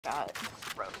god.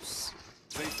 Gross.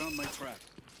 They found my trap.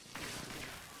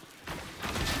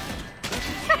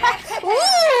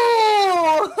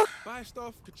 Ooh! Buy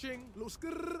stuff, ka-ching, little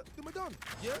skrrr, then we're done.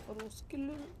 Yeah?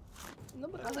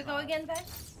 How's it go again,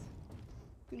 Bex?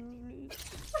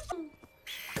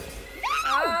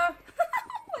 Oh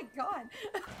my god.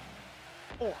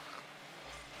 Oh.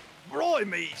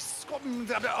 Blimey! Oh,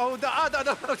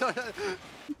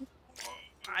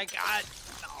 my god!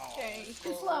 Okay,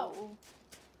 too slow.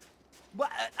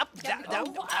 What? Up, down, down,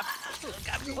 up.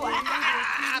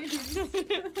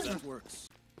 That works.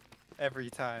 Every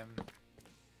time.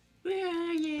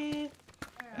 Yeah.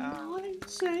 I'm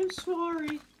so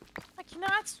sorry. I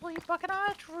cannot sleep. I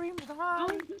cannot dream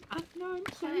tonight. I'm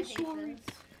so I hate sorry. this.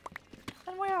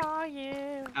 And where are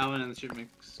you? Alvin and the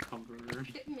Chipmunks comforter.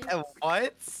 Chipmunks.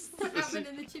 What? Alvin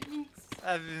and the Chipmunks.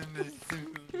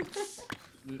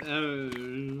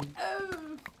 Oh.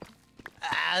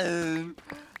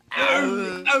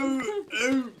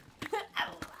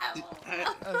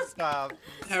 Stop.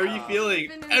 How are you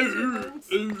feeling? Alvin and the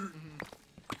Chipmunks.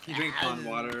 You drink pond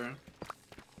water.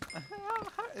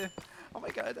 Oh my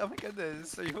god, oh my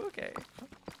goodness, are you okay?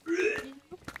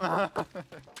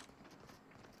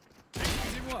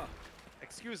 Excusez-moi.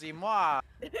 Excusez-moi.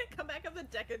 Come back of the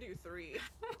Decadu 3.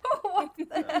 What the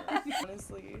heck?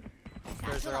 Honestly.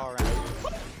 Birds are all around.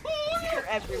 They're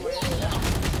everywhere.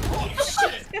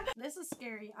 This is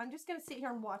scary. I'm just gonna sit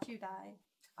here and watch you die.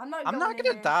 I'm not I'm going not in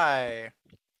gonna there. die.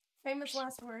 Famous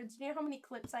last words. Do you know how many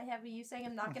clips I have of you saying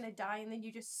I'm not gonna die and then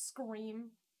you just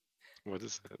scream? What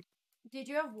is that? Did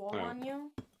you have wall No. on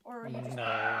you? Or were you just... No.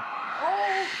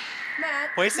 Oh!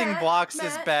 Matt! Placing Matt, blocks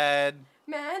is Matt, bad.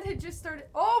 Matt had just started...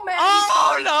 Oh, Matt!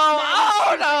 Oh no!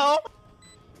 Oh no!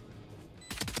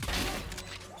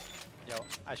 Yo,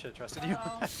 I should have trusted you.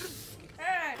 Uh-oh.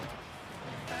 Alright.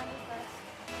 That was best.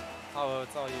 Oh,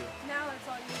 it's all you. Now it's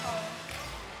all you, Hollow.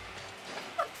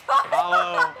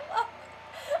 Hollow.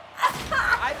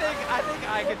 I think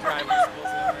I could drive this school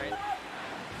zone, right?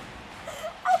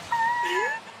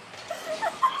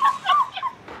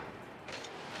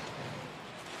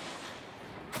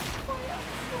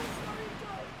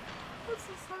 I'm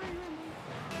so sorry, Remy.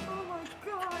 Oh my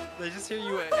god. They just hear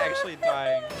you actually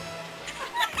dying.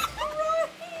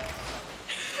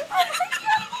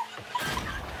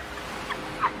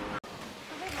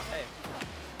 Hey.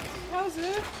 How's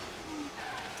it?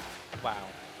 Wow.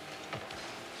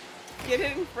 Get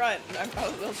it in front.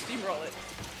 I'll steamroll it.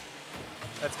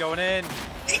 That's going in.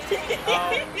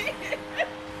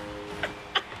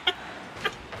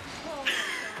 Oh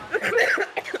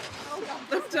god.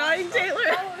 I'm dying, Taylor.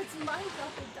 Oh, it's my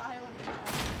job to die when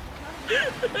you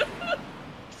die.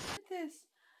 This.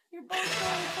 You're both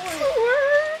going for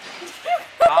it.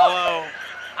 Hollow.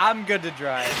 I'm good to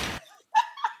drive.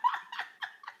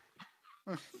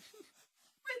 Went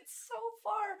so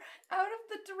far out of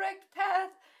the direct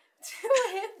path to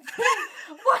hit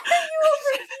them. Why are you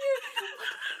over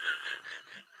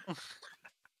here?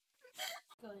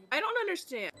 I don't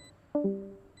understand.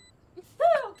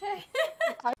 Okay.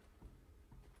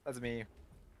 That's me.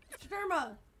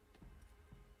 Sherma.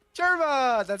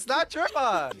 Jerma! That's not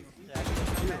Jerma!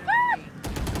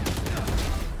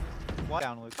 What?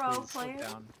 Down, Luke, Pro please. Slow player?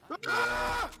 down.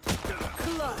 Yeah.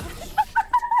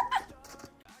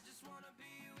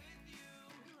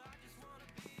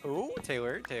 Ooh,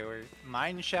 Taylor.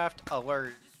 Mineshaft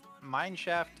alert.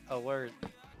 Mineshaft alert.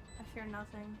 I fear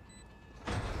nothing.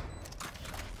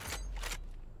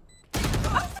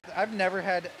 I've never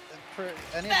had, for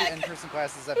any of the in-person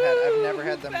classes I've never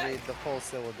had them read the full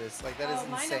syllabus. Like, that is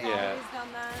Mine insane. have Yeah. always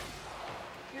done that.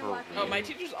 You're lucky. Oh, my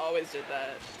teachers always did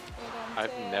that.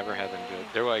 I've never had them do it.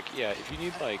 They're like, yeah, if you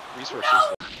need like resources.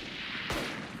 I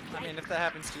mean, if that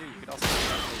happens to you, you could also do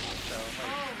that. So,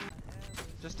 like,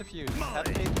 just a few. Have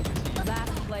faith in your team.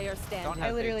 Last player standing. Don't I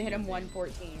have literally faith hit in him your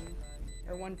team. 114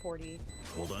 or 140.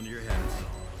 Hold on to your hats.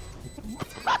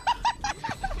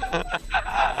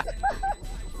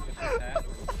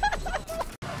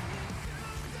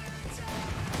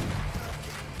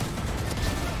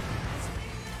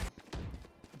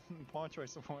 Point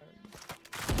choice of one.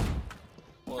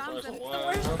 The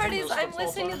worst part is I'm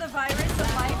listening to the virus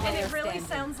of life and it really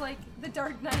sounds like the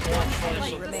Dark Knight one.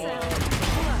 Like the sound.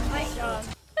 My god.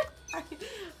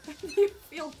 You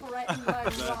feel threatened by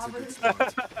Robert.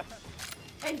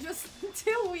 And just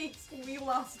 2 weeks we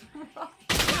lost Robert.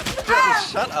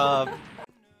 Shut up.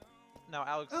 No,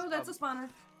 Alex. Oh, that's a spawner.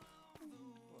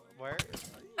 Where?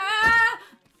 Ah!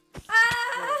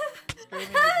 Ah! Screaming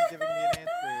isn't giving me an answer.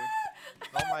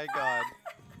 Oh my god.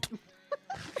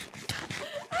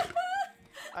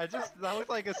 that looked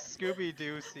like a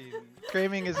Scooby-Doo scene.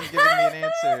 Screaming isn't giving me an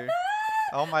answer.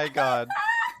 Oh my god.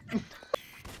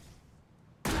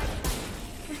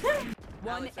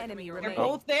 One enemy They're remaining.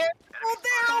 both there. Both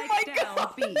there. Oh my Spike down,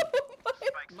 god. B.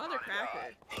 Mother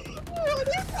cracker.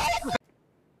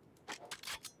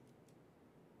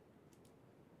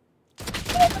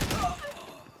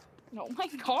 Oh my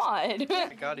god. Oh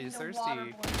my god, he's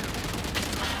thirsty.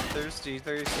 Thirsty,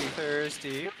 thirsty,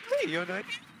 thirsty. Yo, nice.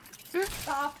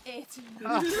 Stop it.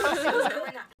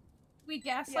 We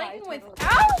Yeah, gaslighting I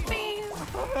without me.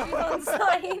 On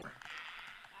site.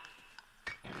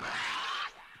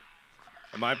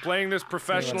 Am I playing this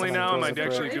professionally now? Am I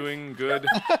actually doing good?